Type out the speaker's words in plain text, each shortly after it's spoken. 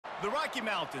The Rocky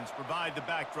Mountains provide the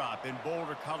backdrop in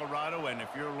Boulder, Colorado, and if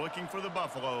you're looking for the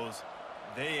Buffaloes,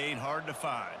 they ain't hard to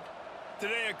find.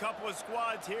 Today, a couple of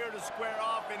squads here to square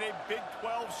off in a Big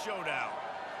 12 showdown.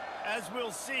 As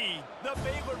we'll see, the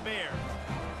Baylor Bears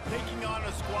taking on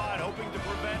a squad hoping to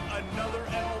prevent another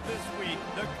L this week,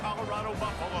 the Colorado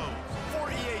Buffaloes. For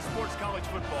EA Sports College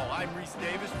Football, I'm Reese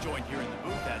Davis, joined here in the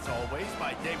booth, as always,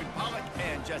 by David Pollack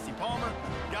and Jesse Palmer.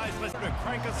 Guys, let's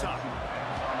crank us up.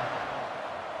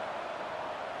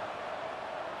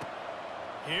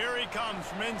 Here he comes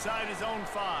from inside his own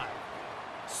 5.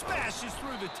 Smashes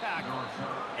through the tackle.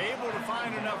 Able to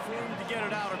find enough room to get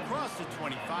it out across the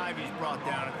 25. He's brought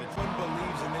down at the... One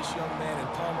believes in this young man, and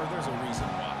Palmer, there's a reason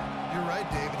why. You're right,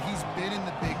 David. He's been in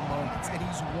the big moments, and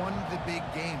he's won the big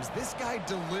games. This guy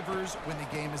delivers when the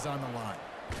game is on the line.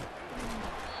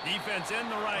 Defense in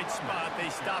the right spot. They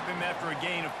stop him after a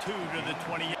gain of 2 to the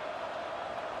 28.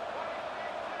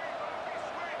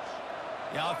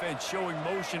 The offense showing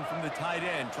motion from the tight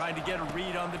end, trying to get a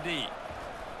read on the D.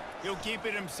 He'll keep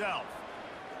it himself.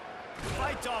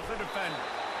 Fights off the defender.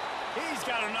 He's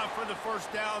got enough for the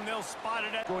first down. They'll spot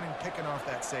it at... Gordon picking off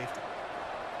that safety.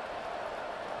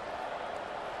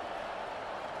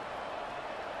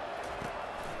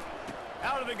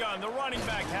 Out of the gun, the running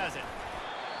back has it.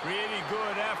 Pretty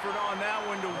good effort on that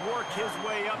one to work his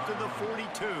way up to the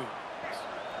 42.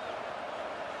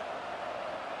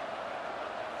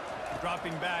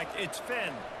 Dropping back, it's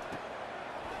Finn.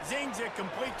 Zings it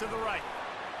complete to the right.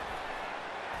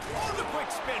 Oh, the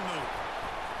quick spin move.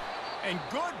 And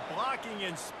good blocking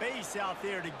in space out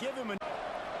there to give him a...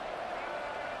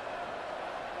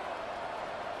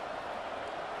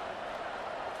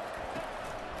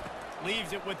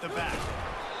 Leaves it with the back.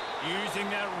 Using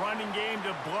that running game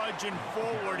to bludgeon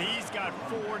forward. He's got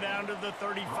 4 down to the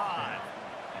 35.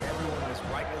 Everyone is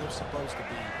right where they're supposed to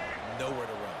be. Nowhere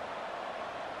to run.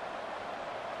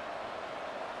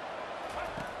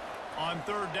 On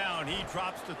 3rd down, he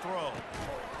drops to throw.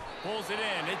 Pulls it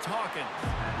in. It's Hawkins.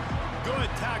 Good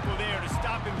tackle there to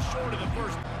stop him short of the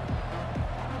first.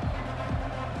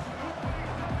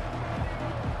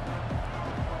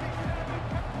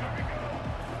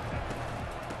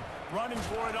 Running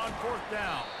for it on 4th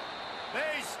down.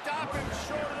 They stop him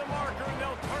short of the marker, and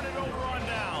they'll turn it over on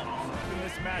downs. In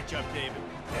this matchup, David.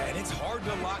 Yeah, and it's hard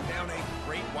to lock down a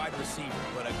great wide receiver,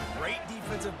 but a great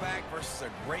defensive back versus a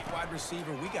great wide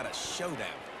receiver, we got a showdown.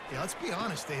 Yeah, let's be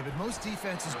honest, David. Most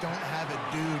defenses don't have a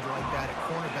dude like that at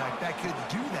cornerback that could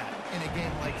do that in a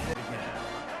game like this.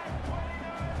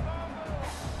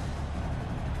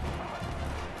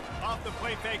 Off the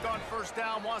play fake on 1st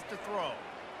down, wants to throw.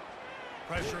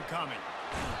 Pressure coming.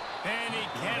 And he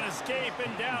can't escape,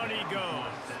 and down he goes.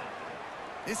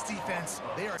 This defense,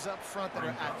 they are up front that are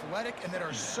athletic and that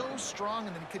are so strong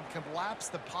and then can collapse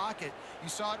the pocket. You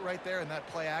saw it right there in that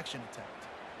play action attempt.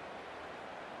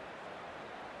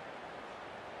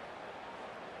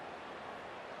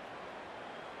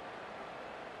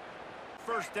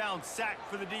 First down sack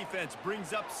for the defense,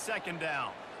 brings up 2nd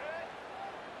down.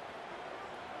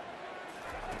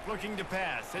 Looking to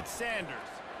pass, it's Sanders.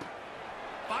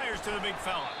 Fires to the big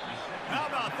fella. How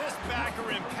about this backer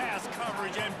in pass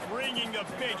coverage and bringing the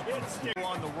big hit stick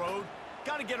on the road?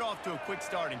 Got to get off to a quick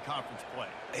start in conference play.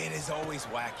 It is always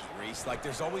wacky, Reese. Like,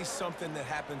 there's always something that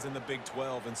happens in the Big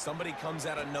 12, and somebody comes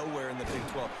out of nowhere in the Big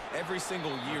 12 every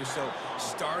single year. So,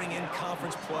 starting in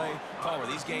conference play, Palmer,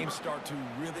 these games start to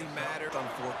really matter on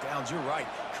 4th downs. You're right.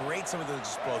 Create some of those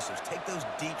explosives. Take those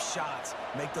deep shots.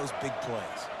 Make those big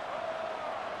plays.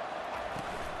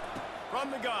 From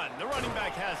the gun, the running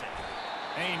back has it.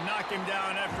 And he knocked him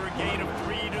down after a gain of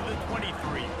 3 to the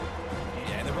 23.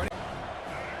 Yeah, the running...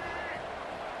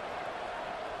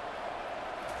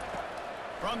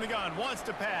 From the gun, wants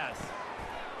to pass.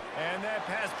 And that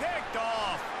pass picked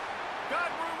off. Got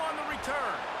room on the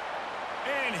return.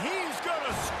 And he's going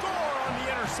to score on the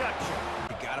interception.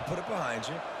 You got to put it behind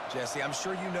you. Jesse, I'm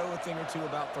sure you know a thing or two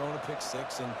about throwing a pick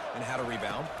 6 and how to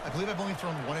rebound. I believe I've only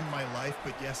thrown 1 in my life,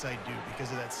 but yes, I do because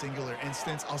of that singular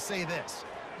instance. I'll say this.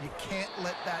 You can't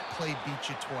let that play beat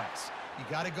you twice. You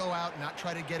got to go out and not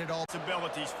try to get it all.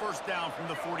 Abilities, 1st down from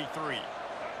the 43.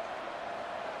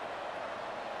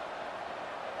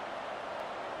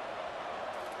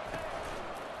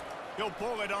 He'll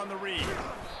pull it on the read.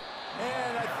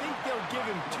 And I think they'll give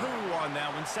him 2 on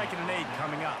that one. 2nd and 8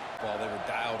 coming up. Well, they were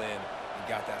dialed in and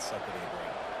got that sucker to the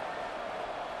ground.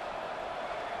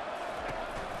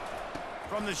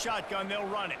 From the shotgun, they'll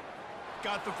run it.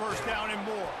 Got the 1st down and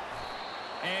more.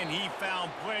 And he found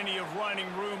plenty of running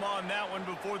room on that one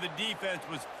before the defense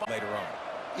was... Later on.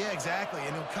 Yeah, exactly.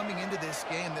 And coming into this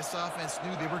game, this offense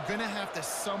knew they were going to have to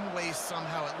some way,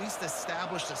 somehow, at least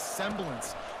establish a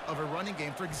semblance of a running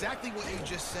game for exactly what you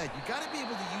just said. You got to be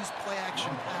able to use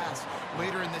play-action pass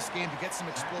later in this game to get some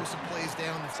explosive plays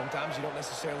down. Sometimes you don't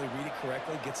necessarily read it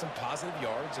correctly, get some positive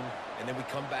yards, and then we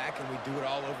come back and we do it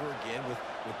all over again with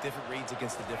different reads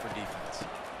against a different defense.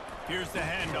 Here's the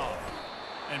handoff.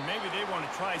 And maybe they want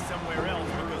to try somewhere else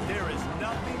because there is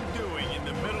nothing doing in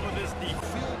the middle of this defense.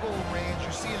 Field goal range,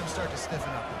 you're seeing them start to stiffen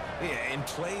up. Yeah, and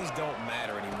plays don't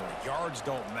matter anymore. Yards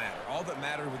don't matter. All that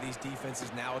matters with these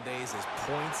defenses nowadays is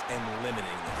points and limiting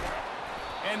them.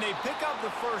 And they pick up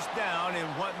the first down in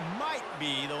what might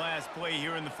be the last play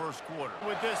here in the first quarter.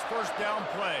 With this first down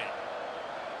play.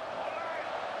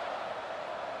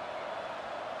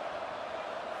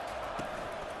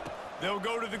 They'll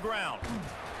go to the ground.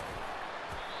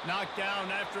 Knocked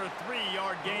down after a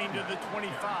 3-yard gain to the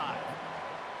 25.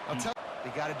 I'll tell you,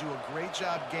 they got to do a great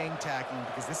job gang tackling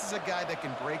because this is a guy that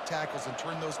can break tackles and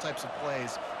turn those types of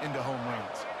plays into home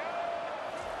runs.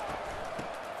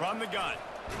 From the gun,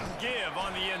 give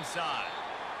on the inside.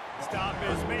 Stop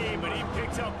is made, but he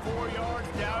picks up 4 yards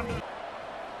down to the...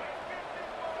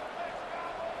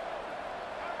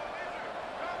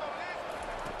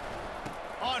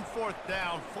 On fourth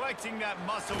down, flexing that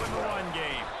muscle in the run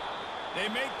game. They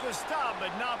make the stop,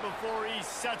 but not before he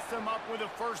sets them up with a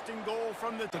first and goal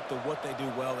from the... Stick to what they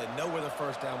do well. They know where the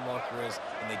first down marker is,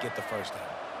 and they get the first down.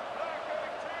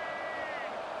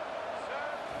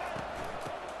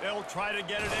 They'll try to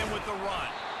get it in with the run.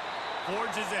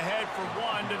 Forges ahead for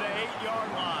 1 to the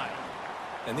 8-yard line.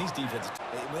 And these defenses,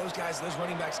 those guys, those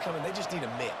running backs coming, they just need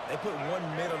a mitt. They put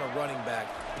one mitt on a running back,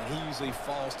 and he usually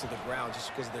falls to the ground just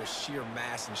because of their sheer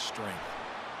mass and strength.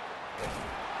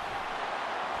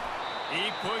 He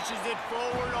pushes it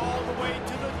forward all the way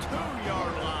to the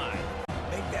 2-yard line.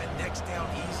 Make that next down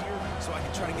easier so I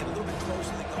can try to get a little bit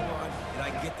closer to the goal line and I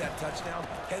can get that touchdown.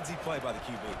 Headsy play by the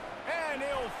QB. And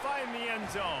he'll find the end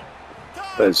zone.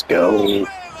 Let's go.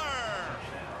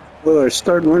 Well, our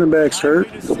starting running back's hurt.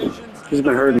 He's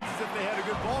been hurt. If they had a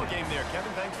good ball game there,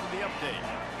 Kevin, thanks for the update.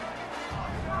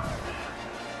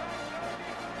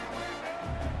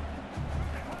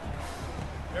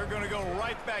 They're going to go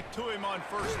right back to him on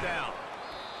first down.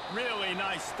 Really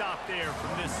nice stop there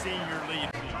from this senior leader.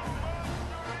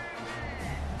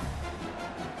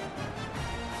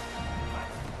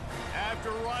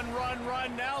 After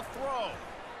run, now throw.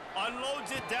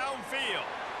 Unloads it downfield.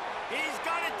 He's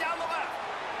got it down the left.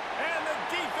 And the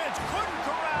defense couldn't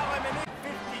corral him, and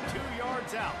he's 52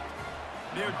 yards out.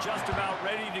 They're just about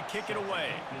ready to kick it away.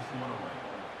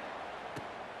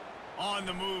 On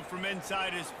the move from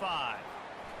inside his 5.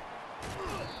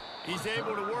 He's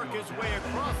able to work his way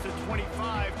across the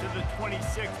 25 to the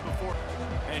 26 before.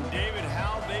 And David,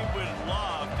 how they would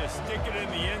love to stick it in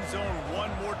the end zone one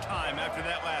more time after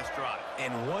that last drive. And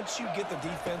once you get the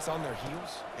defense on their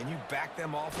heels and you back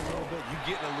them off a little bit, you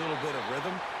get in a little bit of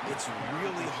rhythm, it's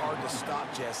really hard to stop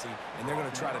Jesse, and they're going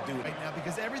to try to do it. Right now,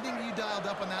 because everything you dialed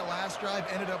up on that last drive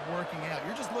ended up working out.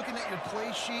 You're just looking at your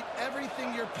play sheet. Everything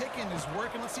you're picking is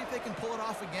working. Let's see if they can pull it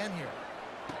off again here.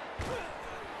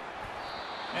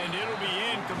 And it'll be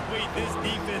incomplete. This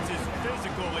defense is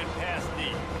physical in pass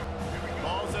deep.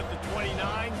 Ball's at the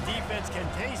 29. Defense can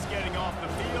taste getting off the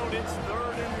field. It's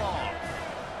 3rd and long.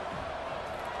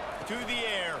 To the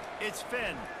air. It's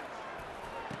Finn.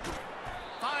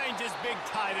 Finds his big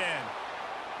tight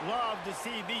end. Love to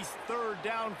see these 3rd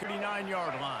down,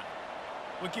 39-yard line.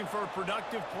 Looking for a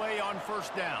productive play on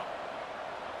first down.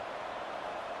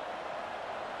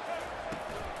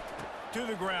 To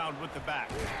the ground with the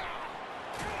back.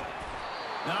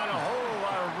 Not a whole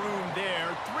lot of room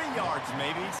there. 3 yards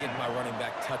maybe. Getting my running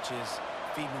back touches,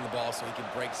 feeding the ball so he can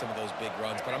break some of those big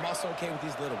runs. But I'm also okay with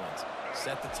these little ones.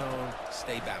 Set the tone,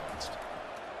 stay balanced.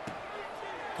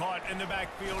 Caught in the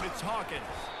backfield, it's Hawkins.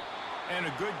 And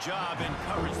a good job in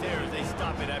coverage there as they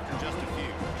stop it after just a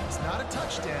few. It's not a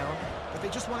touchdown, but they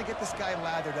just want to get this guy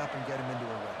lathered up and get him into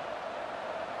a run.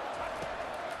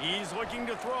 He's looking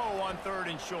to throw on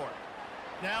 3rd and short.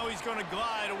 Now he's going to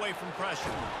glide away from pressure.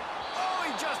 Oh,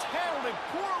 he just handled it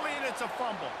poorly, and it's a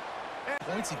fumble.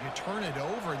 Points if you turn it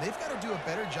over, and they've got to do a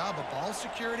better job of ball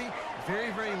security.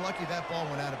 Very, very lucky that ball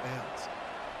went out of bounds.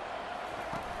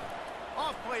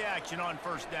 Off play action on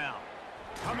first down.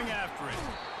 Coming after it.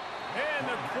 And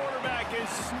the quarterback is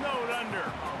snowed under.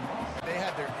 They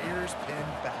had their ears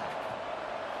pinned back.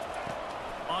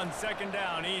 On 2nd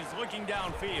down, he's looking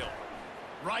downfield.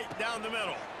 Right down the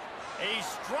middle. A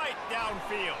strike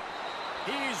downfield.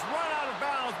 He's run out of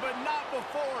bounds. miles, but not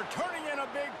before. Turning in a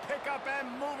big pickup and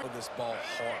moving. This ball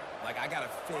hard. Like, I got to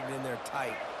fit it in there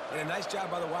tight. And a nice job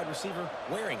by the wide receiver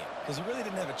wearing it, because he really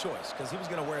didn't have a choice, because he was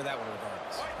going to wear that one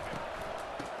regardless.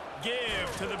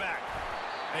 Give to the back.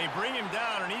 They bring him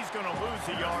down, and he's going to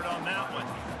lose a yard on that one.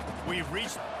 We've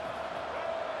reached...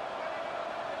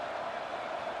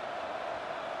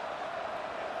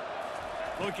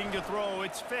 Looking to throw,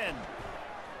 it's Finn.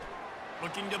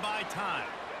 Looking to buy time.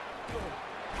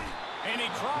 And he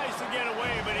tries to get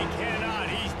away, but he cannot.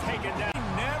 He's taken down. He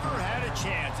never had a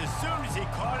chance. As soon as he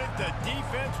caught it, the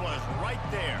defense was right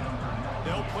there.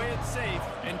 They'll play it safe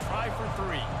and try for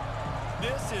 3.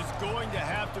 This is going to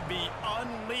have to be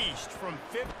unleashed from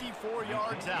 54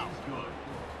 yards out.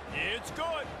 It's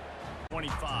good.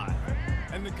 25.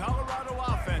 And the Colorado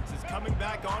offense is coming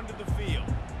back onto the field.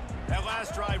 That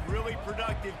last drive really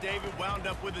productive. David wound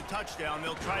up with a touchdown.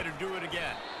 They'll try to do it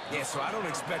again. Yeah, so I don't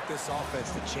expect this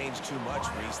offense to change too much,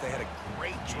 Reese. They had a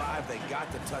great drive. They got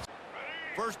the touch.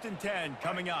 1st and 10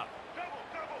 coming up.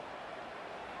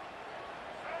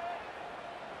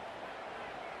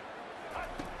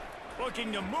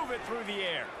 Looking to move it through the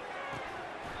air.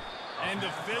 And the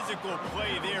physical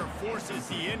play there forces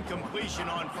the incompletion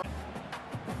on first.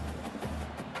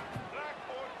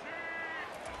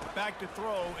 Back to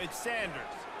throw, it's Sanders.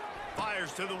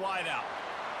 Fires to the wideout.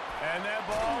 And that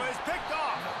ball is picked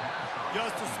off.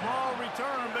 Just a small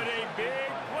return, but a big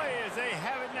play as they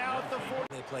have it now at the 40.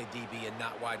 They play DB and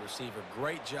not wide receiver.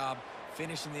 Great job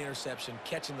finishing the interception,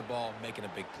 catching the ball, making a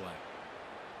big play.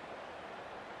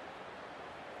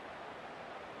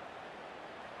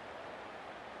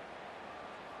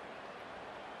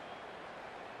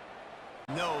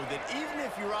 Know that even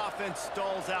if your offense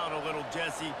stalls out a little,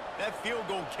 Jesse, that field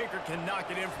goal kicker can knock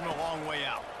it in from a long way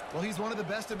out. Well, he's one of the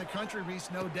best in the country,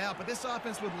 Reese, no doubt. But this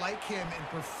offense would like him and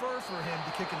prefer for him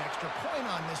to kick an extra point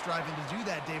on this drive. And to do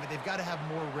that, David, they've got to have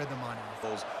more rhythm on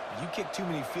offense. If you kick too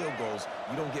many field goals,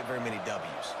 you don't get very many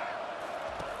W's.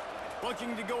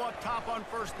 Looking to go up top on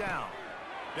 1st down.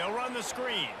 They'll run the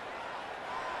screen.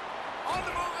 On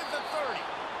the move at the 30.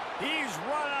 He's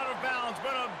run out of bounds,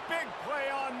 but a big play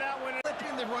on that one.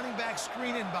 Flipping the running back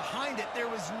screen, and behind it, there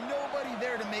was nobody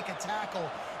there to make a tackle,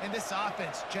 and this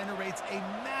offense generates a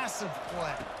massive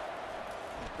play.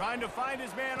 Trying to find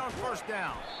his man on 1st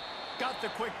down. Got the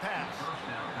quick pass.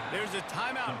 There's a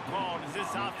timeout called as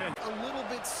this offense. A little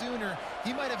bit sooner,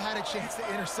 he might have had a chance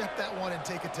to intercept that one and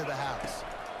take it to the house.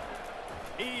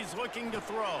 He's looking to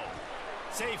throw.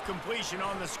 Safe completion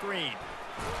on the screen.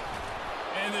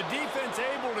 And the defense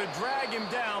able to drag him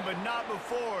down, but not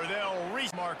before they'll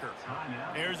reach marker.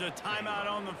 There's a timeout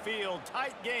on the field.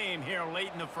 Tight game here late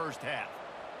in the 1st half.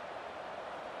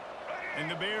 And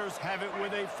the Bears have it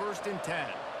with a 1st and 10.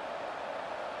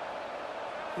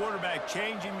 Quarterback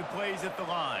changing the plays at the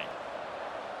line.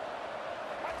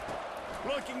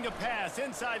 Looking to pass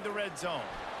inside the red zone.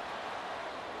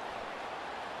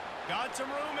 Got some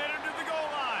room, entered to the goal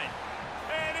line.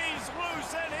 And he's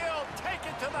loose, and he'll take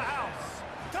it to the house.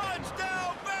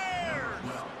 Touchdown,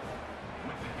 Bears!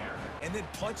 And then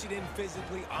punch it in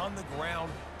physically on the ground.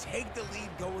 Take the lead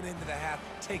going into the half.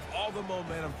 Take all the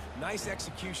momentum. Nice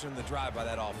execution on the drive by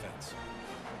that offense.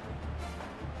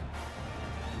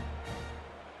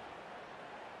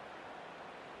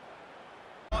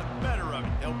 Better of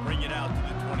it. They'll bring it out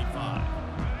to the 25.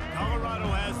 Colorado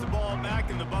has the ball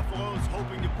back, and the Buffaloes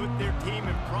hoping to put their team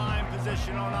in prime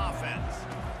position on offense.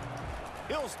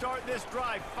 He'll start this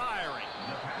drive firing.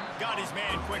 Got his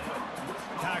man quickly.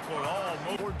 Tackled all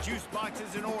more juice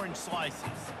boxes and orange slices.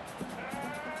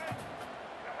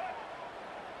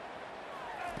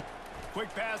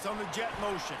 Quick pass on the jet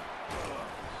motion.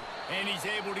 And he's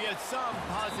able to get some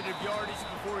positive yardage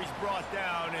before he's brought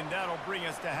down, and that'll bring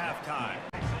us to halftime.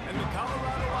 And the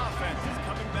Colorado offense is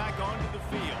coming back onto the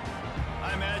field.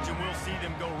 I imagine we'll see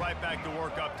them go right back to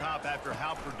work up top after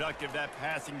how productive that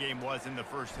passing game was in the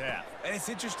 1st half. And it's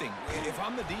interesting. If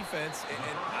I'm the defense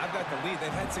and I've got the lead,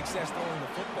 they've had success throwing the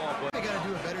football. But They got to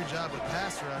do a better job with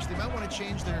pass rush. They might want to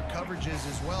change their coverages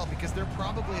as well, because they're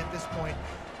probably at this point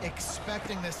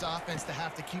expecting this offense to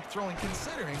have to keep throwing,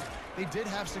 considering they did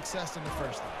have success in the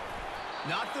 1st half.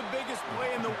 Not the biggest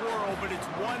play in the world, but it's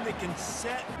one that can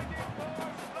set.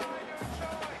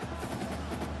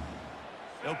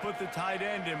 They'll put the tight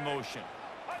end in motion.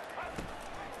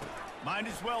 Might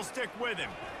as well stick with him.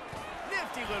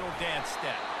 Nifty little dance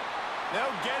step.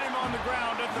 They'll get him on the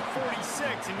ground at the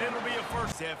 46, and it'll be a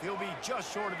 1st half. He'll be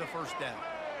just short of the 1st down.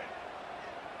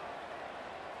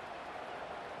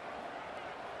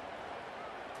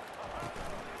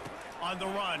 On the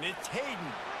run, it's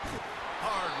Hayden.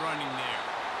 Hard running there.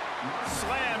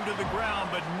 Slammed to the ground,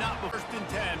 but not 1st and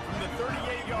 10 from the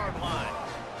 38-yard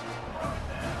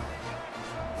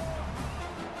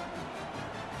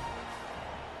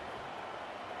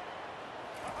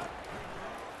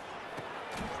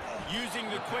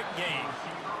quick gain.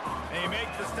 They make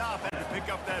the stop and to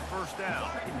pick up that first down.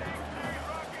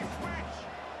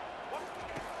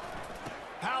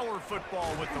 Power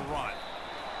football with the run.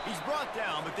 He's brought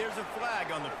down, but there's a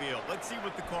flag on the field. Let's see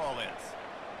what the call is.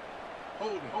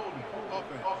 Hold it,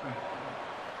 offense.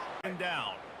 And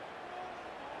down.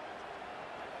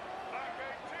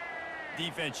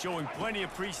 Defense showing plenty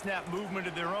of pre-snap movement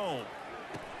of their own.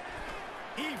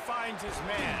 He finds his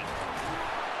man.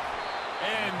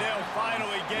 And they'll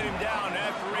finally get him down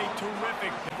after a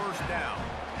terrific first down.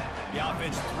 The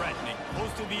offense threatening.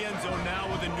 Close to the end zone now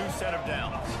with a new set of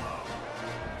downs.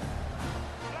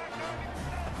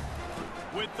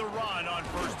 With the run on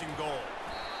 1st and goal.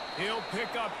 He'll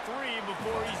pick up 3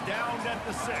 before he's downed at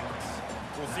the 6.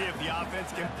 We'll see if the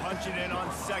offense can punch it in on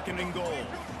 2nd and goal.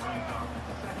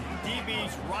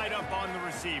 DB's right up on the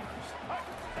receivers.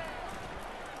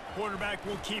 Quarterback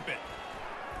will keep it.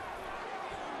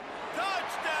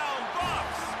 Touchdown,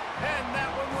 Bucks! And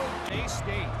that one will...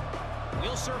 K-State.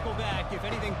 We'll circle back if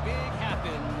anything big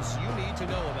happens you need to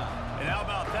know about. And how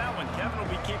about that one? Kevin will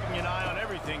be keeping an eye on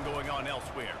everything going on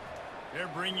elsewhere.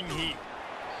 They're bringing heat.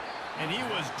 And he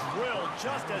was drilled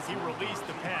just as he released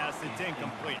the pass. It's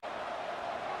incomplete.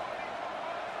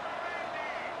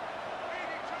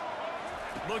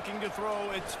 Looking to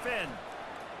throw, it's Finn.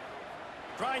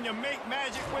 Trying to make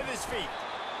magic with his feet.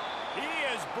 He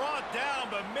is brought down,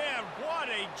 but man, what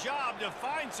a job to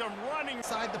find some running.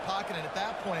 Inside the pocket, and at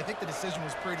that point, I think the decision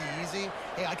was pretty easy.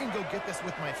 Hey, I can go get this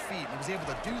with my feet. And he was able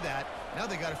to do that. Now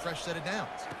they got a fresh set of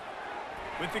downs.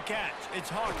 With the catch, it's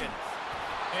Hawkins.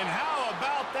 And how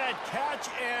about that catch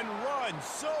and run?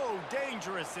 So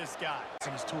dangerous, this guy.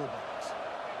 In his toolbox.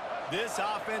 This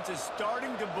offense is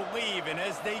starting to believe, and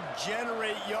as they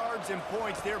generate yards and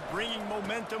points, they're bringing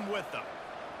momentum with them.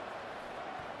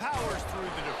 Powers through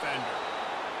the defender.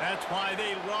 That's why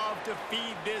they love to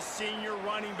feed this senior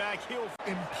running back. He'll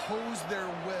impose their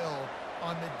will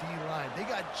on the D-line. They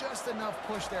got just enough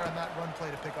push there on that run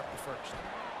play to pick up the first.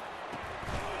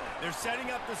 They're setting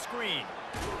up the screen.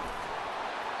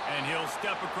 And he'll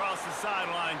step across the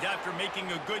sidelines after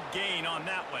making a good gain on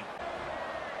that one.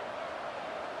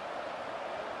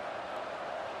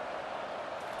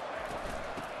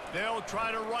 They'll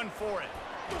try to run for it.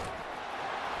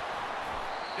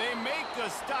 They make the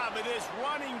stop, but this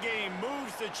running game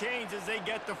moves the chains as they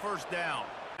get the first down.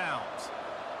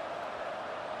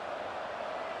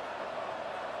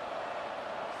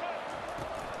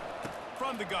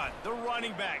 From the gun, the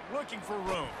running back looking for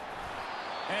room.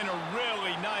 And a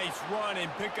really nice run and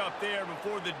pick up there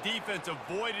before the defense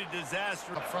avoided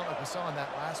disaster. Up front like we saw in that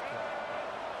last play.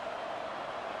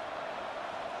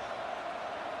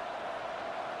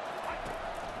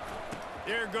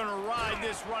 They're going to ride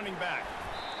this running back.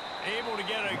 Able to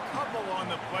get a couple on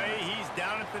the play. He's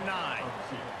down at the 9.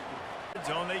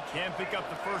 Zone, they can't pick up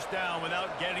the first down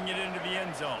without getting it into the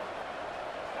end zone.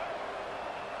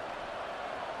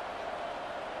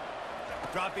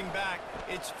 Dropping back,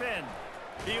 it's Finn.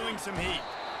 Feeling some heat.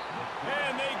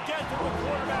 And they get to the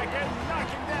quarterback and knock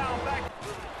him down back.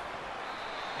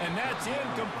 And that's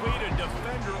incomplete. A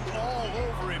defender all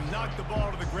over him. Knocked the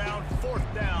ball to the ground.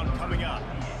 4th down coming up.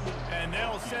 And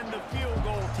they'll send the field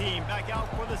goal team back out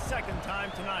for the 2nd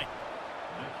time tonight.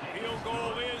 Field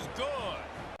goal is good.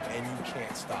 And you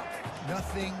can't stop it.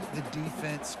 Nothing the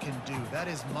defense can do. That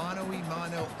is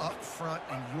mano-a-mano up front,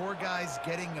 and your guys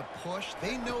getting a push.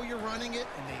 They know you're running it,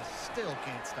 and they still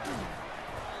can't stop it.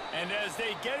 And as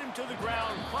they get him to the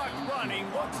ground, clock running,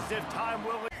 looks as if time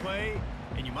will play,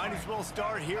 and you might as well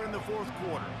start here in the 4th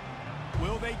quarter.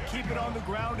 Will they keep it on the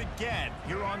ground again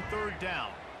here on 3rd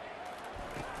down?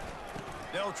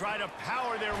 They'll try to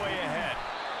power their way ahead.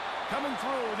 Coming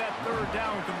through that 3rd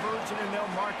down conversion, and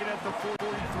they'll mark it at the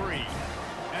 43.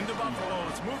 And the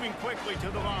Buffaloes moving quickly to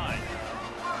the line.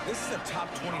 This is a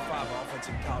top 25 offense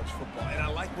in college football, and I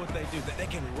like what they do. That they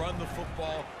can run the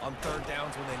football on 3rd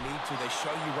downs when they need to. They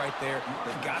show you right there.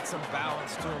 They've got some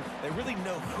balance to them. They really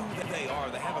know who they are.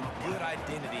 They have a good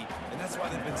identity, and that's why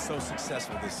they've been so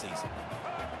successful this season.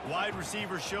 Wide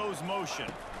receiver shows motion.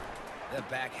 That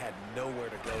back had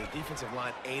nowhere to go. The defensive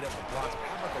line ate up the blocks.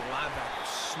 How about the linebacker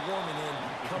swarming in,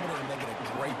 coming in and making a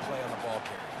great play on the ball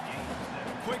carrier?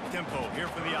 Quick tempo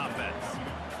here for the offense.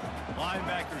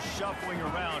 Linebackers shuffling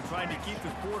around, trying to keep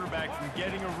the quarterback from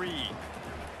getting a read.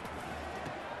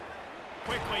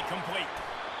 Quickly complete.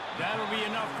 That'll be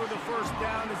enough for the first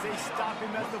down as they stop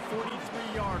him at the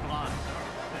 43-yard line.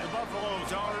 The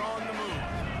Buffaloes are on the move.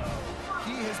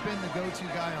 He has been the go-to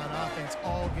guy on offense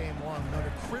all game long.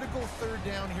 Another critical third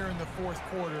down here in the fourth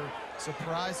quarter.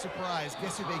 Surprise, surprise.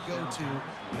 Guess who they go to?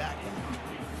 That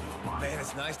guy. Man,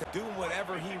 it's nice to do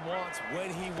whatever he wants, when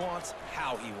he wants,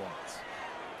 how he wants.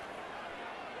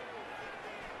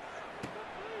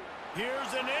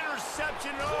 Here's an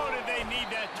interception. Oh, did they need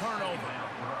that turnover?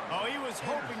 Oh, he was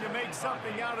hoping to make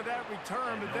something out of that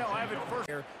return, but they'll have it first.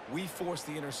 We forced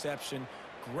the interception.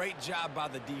 Great job by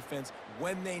the defense.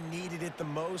 When they needed it the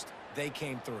most, they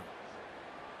came through.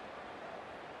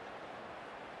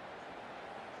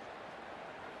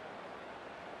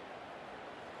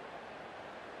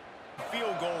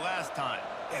 Field goal last time.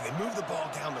 Yeah, they moved the ball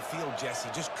down the field, Jesse.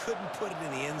 Just couldn't put it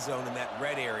in the end zone in that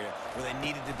red area where they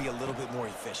needed to be a little bit more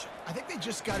efficient. I think they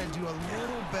just got to do a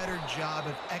little better job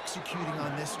of executing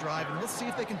on this drive, and let's see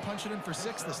if they can punch it in for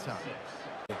 6 this time.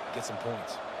 Get some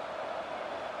points.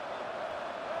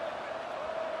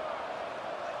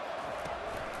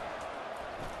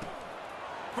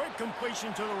 Quick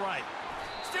completion to the right.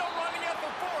 Still running at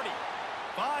the 40.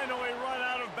 Finally run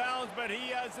out of bounds, but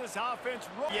he has this offense.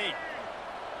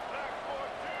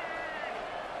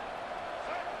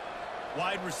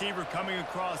 Wide receiver coming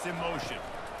across in motion.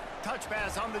 Touch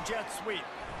pass on the jet sweep.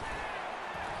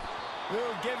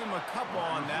 We'll give him a couple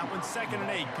on that one. 2nd and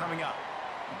 8 coming up.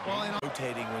 Well,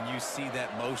 Rotating when you see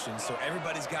that motion, so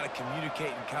everybody's got to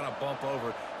communicate and kind of bump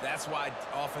over. That's why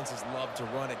offenses love to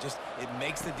run it. It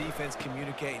makes the defense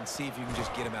communicate and see if you can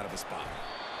just get him out of his spot.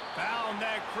 Found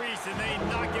that crease, and they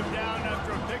knock him down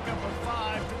after a pickup of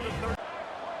 5 to the 30.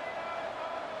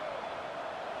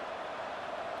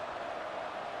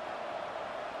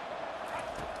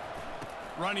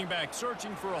 Running back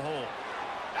searching for a hole.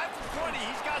 At the 20,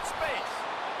 he's got space.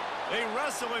 They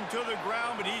wrestle him to the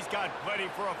ground, but he's got plenty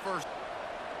for a first.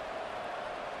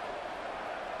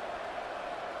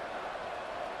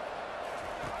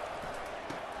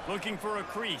 Looking for a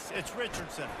crease. It's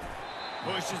Richardson.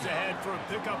 Pushes ahead for a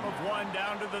pickup of 1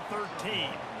 down to the 13.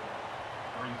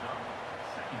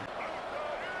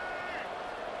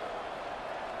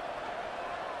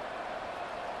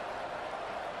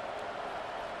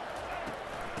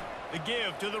 The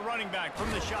give to the running back from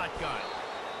the shotgun.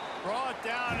 Brought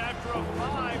down after a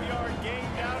 5-yard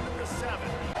gain down to the 7.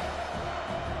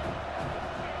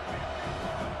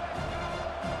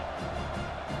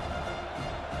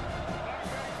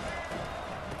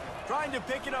 Trying to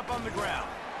pick it up on the ground.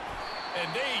 And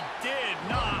they did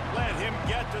not let him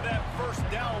get to that first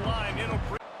down line. It'll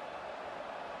bring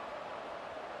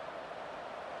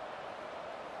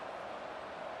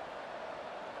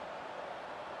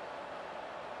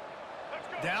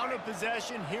down a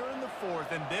possession here in the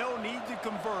 4th, and they'll need to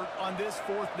convert on this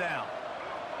 4th down.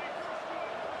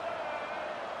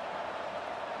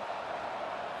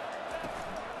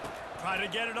 Try to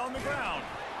get it on the ground.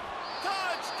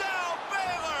 Touchdown,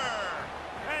 Baylor!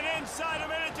 And inside a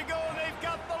minute to go, and they've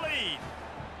got the lead.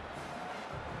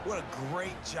 What a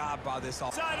great job by this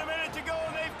offense. Inside a minute to go,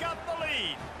 and they've got the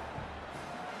lead.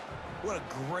 What a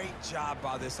great job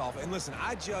by this offense. And listen,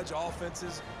 I judge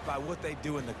offenses by what they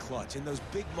do in the clutch, in those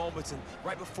big moments and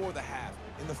right before the half,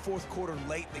 in the 4th quarter,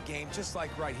 late in the game, just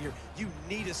like right here. You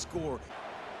need a score.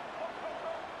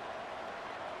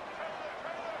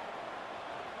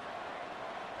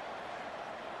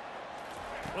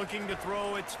 Looking to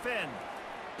throw, it's Finn.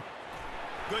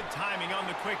 Good timing on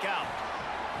the quick out.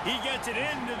 He gets it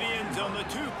into the end zone, the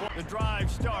 2-point. The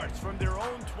drive starts from their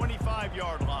own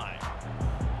 25-yard line.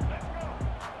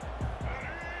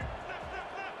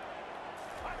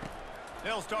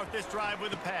 They'll start this drive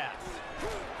with a pass.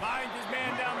 Finds his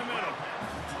man down the middle.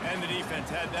 And the defense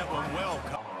had that one well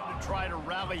covered to try to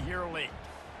rally here late.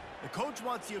 The coach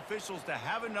wants the officials to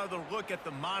have another look at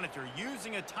the monitor.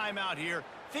 Using a timeout here,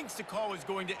 thinks the call is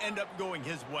going to end up going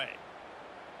his way.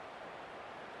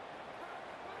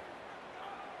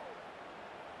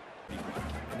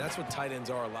 And that's what tight ends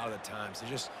are a lot of the times. They're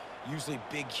just usually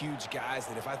big, huge guys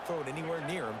that if I throw it anywhere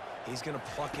near him, he's going to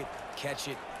pluck it, catch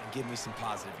it, and give me some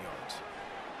positive yards.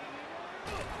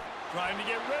 Trying to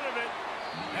get rid of it.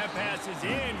 That pass is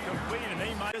incomplete, and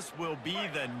they might. This will be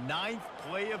the 9th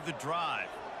play of the drive.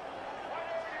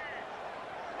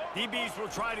 DBs will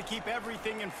try to keep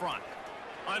everything in front.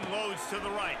 Unloads to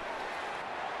the right.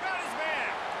 Got his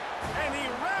man. And he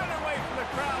ran away from the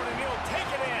crowd, and he'll take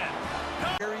it in.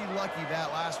 Very lucky that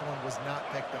last one was not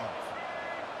picked off.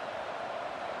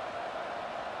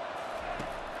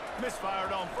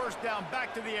 Misfired on 1st down,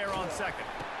 back to the air on 2nd.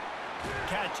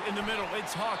 Catch in the middle,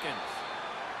 it's Hawkins.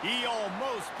 He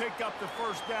almost picked up the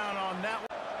 1st down on that one.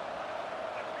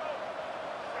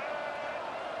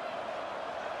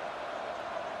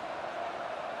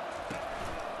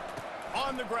 On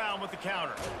on the ground with the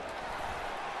counter.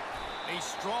 A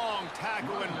strong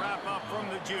tackle and wrap up from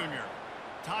the junior.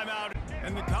 Timeout,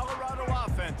 and the Colorado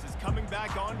offense is coming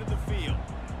back onto the field.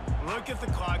 Look at the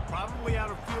clock, probably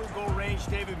out of field goal range,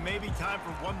 David. Maybe time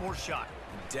for one more shot.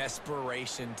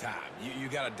 Desperation time. You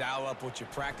got to dial up what you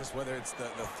practice, whether it's the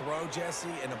throw, Jesse,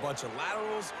 and a bunch of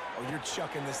laterals, or you're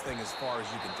chucking this thing as far as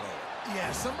you can throw it.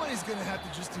 Yeah, somebody's going to have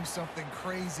to just do something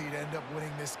crazy to end up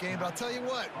winning this game. But I'll tell you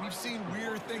what, we've seen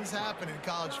weird things happen in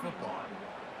college football.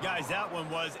 Guys, that one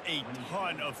was a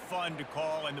ton of fun to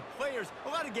call, and the players, a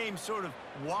lot of games sort of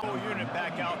wobble unit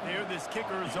back out there. This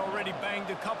kicker has already banged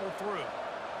a couple through.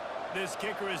 This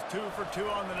kicker is 2 for 2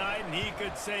 on the night, and he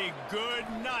could say good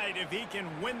night if he can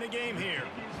win the game here.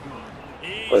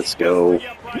 Let's go. He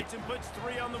uprights and puts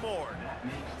 3 on the board.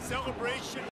 Celebration.